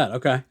about that?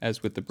 Okay.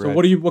 As with the bread.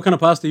 So what kind of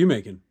pasta are you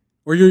making?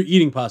 Or you're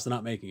eating pasta,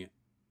 not making it?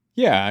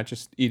 Yeah,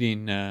 just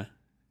eating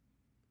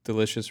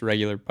delicious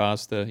regular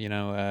pasta.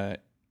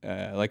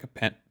 Like a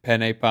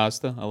penne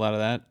pasta. A lot of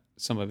that.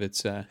 Some of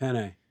it's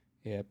Penne.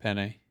 yeah,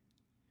 penne.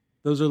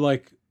 Those are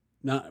like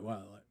not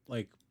well,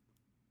 like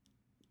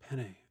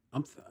penne.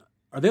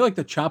 Are they like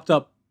the chopped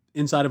up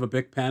inside of a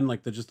big pen,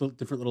 like the just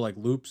different little like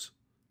loops?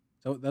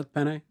 So that's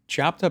penne.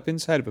 Chopped up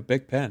inside of a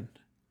big pen.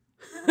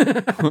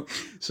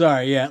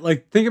 Sorry, yeah.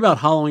 Like think about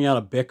hollowing out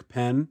a big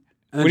pen.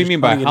 And then What do you just mean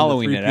by cutting into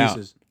hollowing three it out?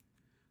 pieces.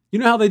 You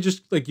know how they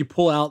just like you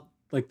pull out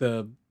like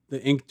the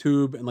ink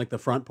tube and like the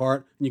front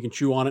part, and you can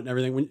chew on it and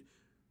everything. When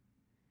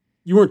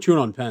you weren't chewing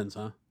on pens,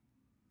 huh?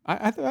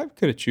 I thought I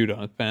could have chewed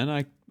on a pen.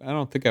 I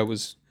don't think I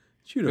was.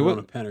 Chewed on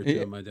a pen or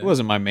two in my day. It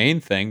wasn't my main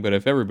thing, but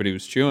if everybody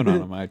was chewing on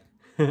them, I'd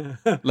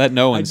let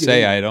no one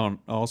say I don't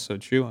also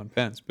chew on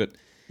pens. But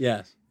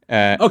yes.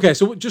 uh, Okay,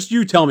 so just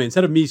you tell me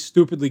instead of me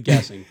stupidly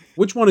guessing,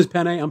 which one is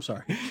penne? I'm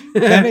sorry.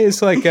 pen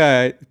is like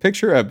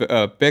picture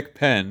a big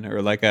pen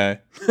or like a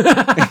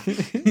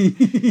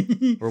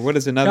or what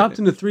is another? Chopped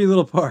into three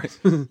little parts.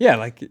 Yeah,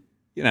 like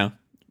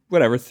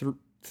whatever.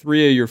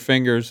 Three of your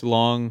fingers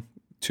long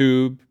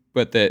tube,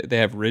 but they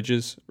have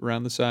ridges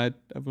around the side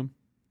of them.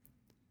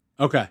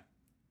 Okay.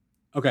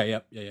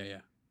 Yep. Yeah.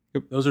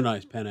 Yep. Those are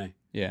nice. Penne.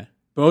 Yeah,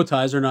 Bow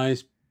ties are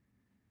nice.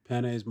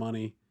 Penne is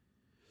money.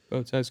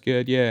 both sides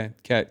good. Yeah,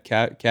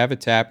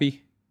 cavatappi.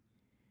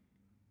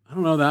 I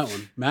don't know that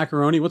one.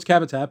 Macaroni. What's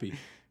cavatappi?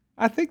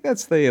 I think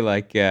that's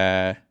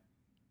the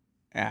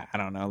I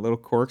don't know, little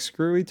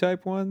corkscrewy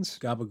type ones.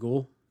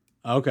 Gabagool.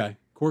 Okay.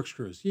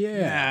 Corkscrews.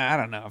 Yeah. Nah, I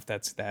don't know if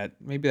that's that.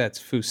 Maybe that's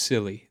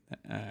fusilli.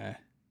 I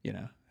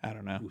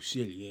don't know.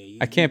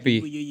 I can't be.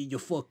 You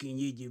fucking.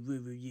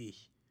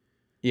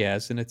 Yeah,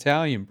 as an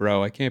Italian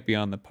bro, I can't be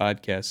on the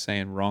podcast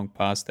saying wrong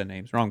pasta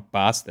names.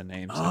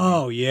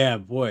 Oh yeah,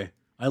 boy.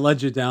 I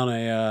led you down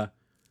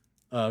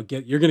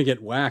you're gonna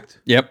get whacked.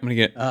 Yep, I'm gonna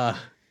get You're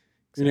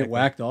gonna get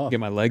whacked off.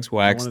 get my legs One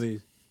waxed. of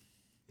these.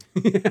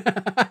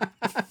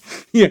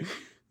 Yeah.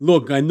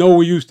 Look, I know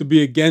we used to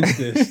be against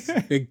this.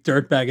 Big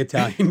dirtbag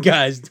Italian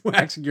guys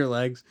waxing your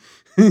legs.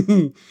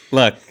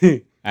 Look,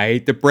 I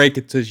hate to break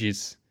it to you,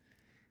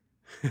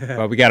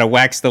 but we gotta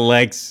wax the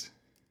legs.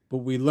 But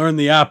we learned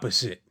the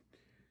opposite.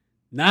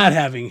 Not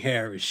having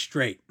hair is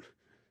straight.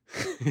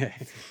 I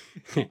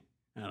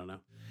don't know.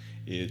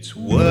 It's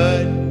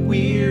what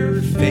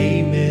we're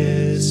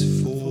famous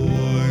for.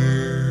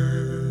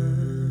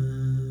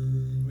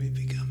 We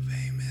become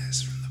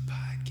famous from the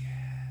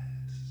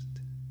podcast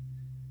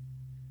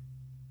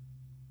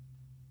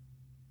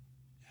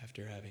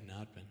after having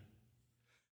not been.